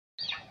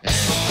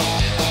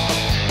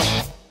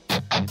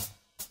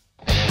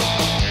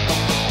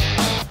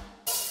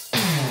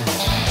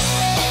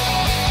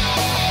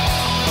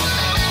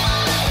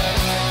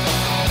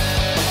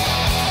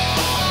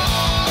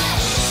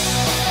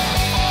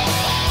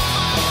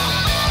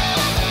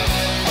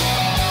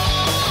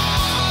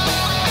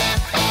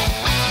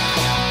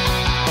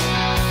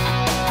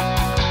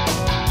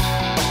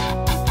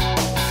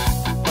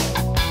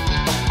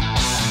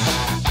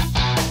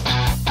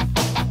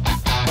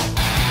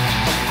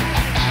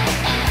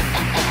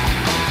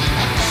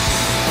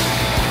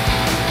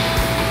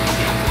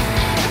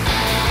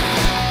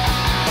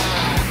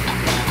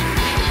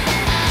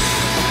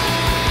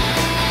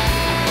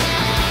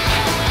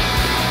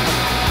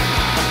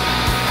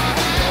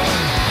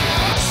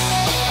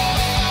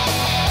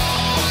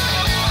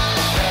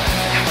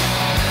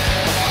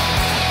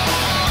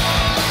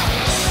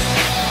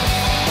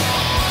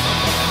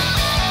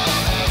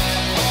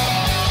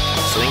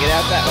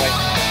out that way.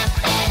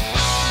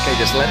 Okay,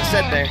 just let it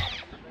sit there.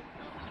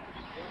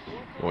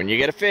 When you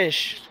get a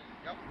fish.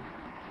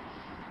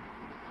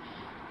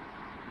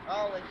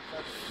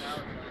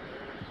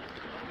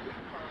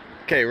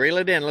 Okay, reel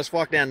it in. Let's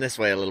walk down this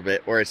way a little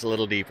bit where it's a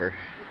little deeper.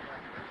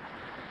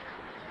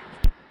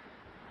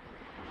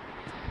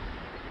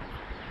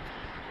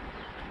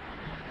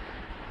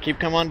 Keep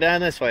coming on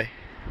down this way.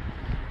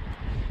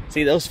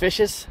 See those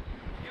fishes?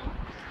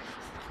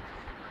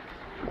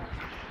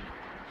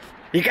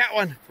 You got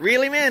one.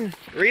 Reel him in.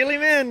 Reel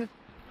him in.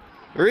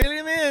 Reel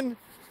him in.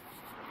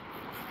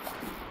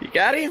 You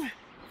got him?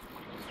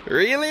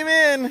 Reel him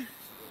in.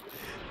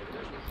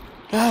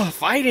 Oh,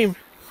 fight him.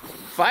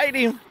 Fight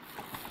him.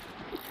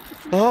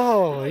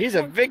 Oh, he's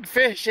a big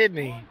fish, isn't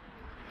he?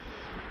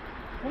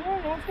 Come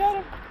on, almost got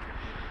him.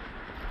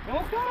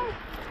 Almost got him.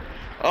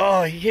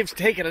 Oh, he keeps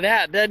taking it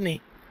out, doesn't he?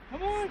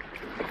 Come on.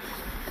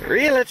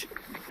 Reel it.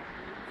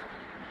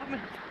 Help me.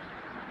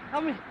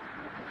 Help me.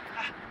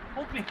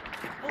 Hold me.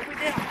 Hold me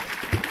down.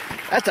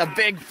 That's a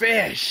big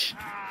fish.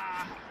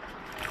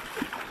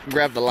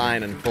 Grab the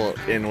line and pull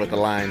it in with the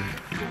line.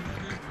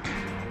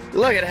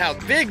 Look at how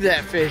big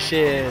that fish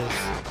is.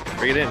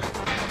 Bring it in.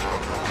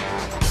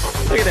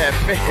 Look at that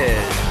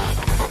fish.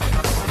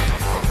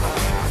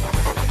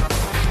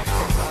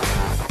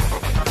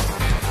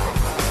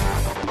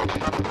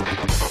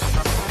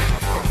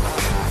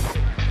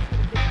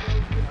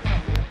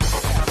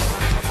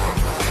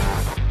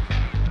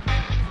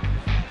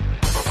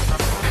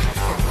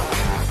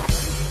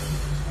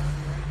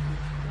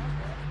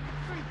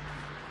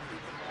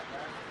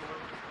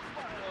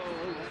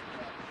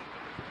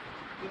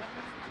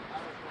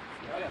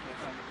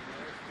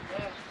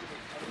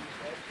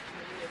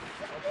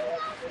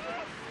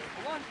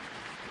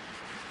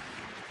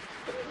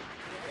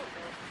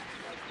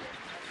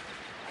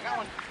 I got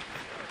one.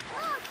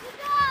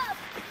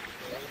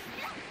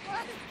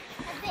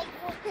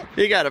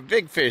 He got a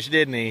big fish,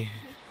 didn't he?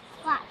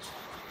 Watch.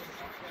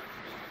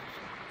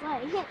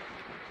 Wait.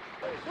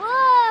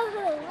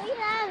 Whoa, we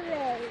have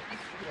it.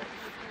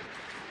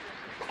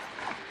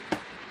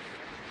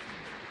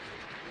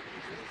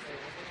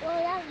 Well,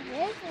 that's a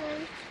big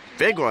one.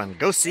 Big one.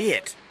 Go see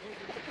it.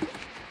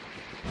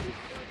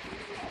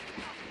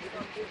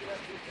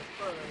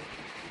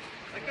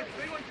 I got a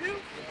big one too.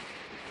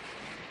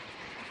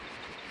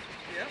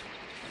 Yep.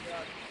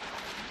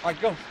 All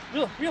right, go.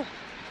 Reel, reel,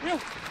 reel,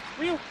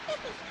 reel,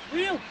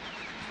 reel,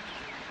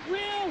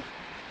 reel,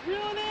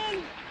 reel it in.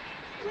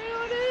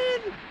 Reel it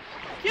in.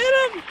 Get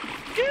him!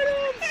 Get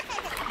him!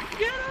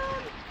 Get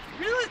him!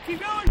 Reel it. Keep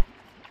going.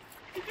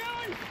 Keep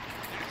going.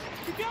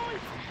 Keep going.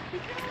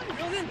 Keep going.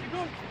 Reel it in. Keep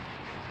going.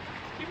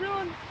 Keep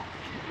reeling.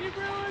 Keep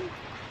reeling.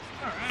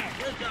 All right.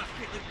 Good job.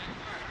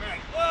 All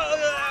right. Whoa,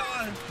 look at that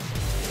one.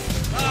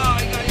 Oh,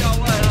 you got y'all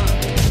wet, huh?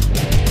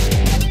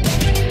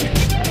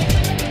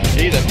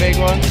 He's a big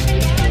one.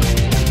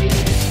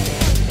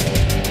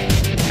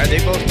 Are they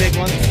both big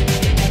ones?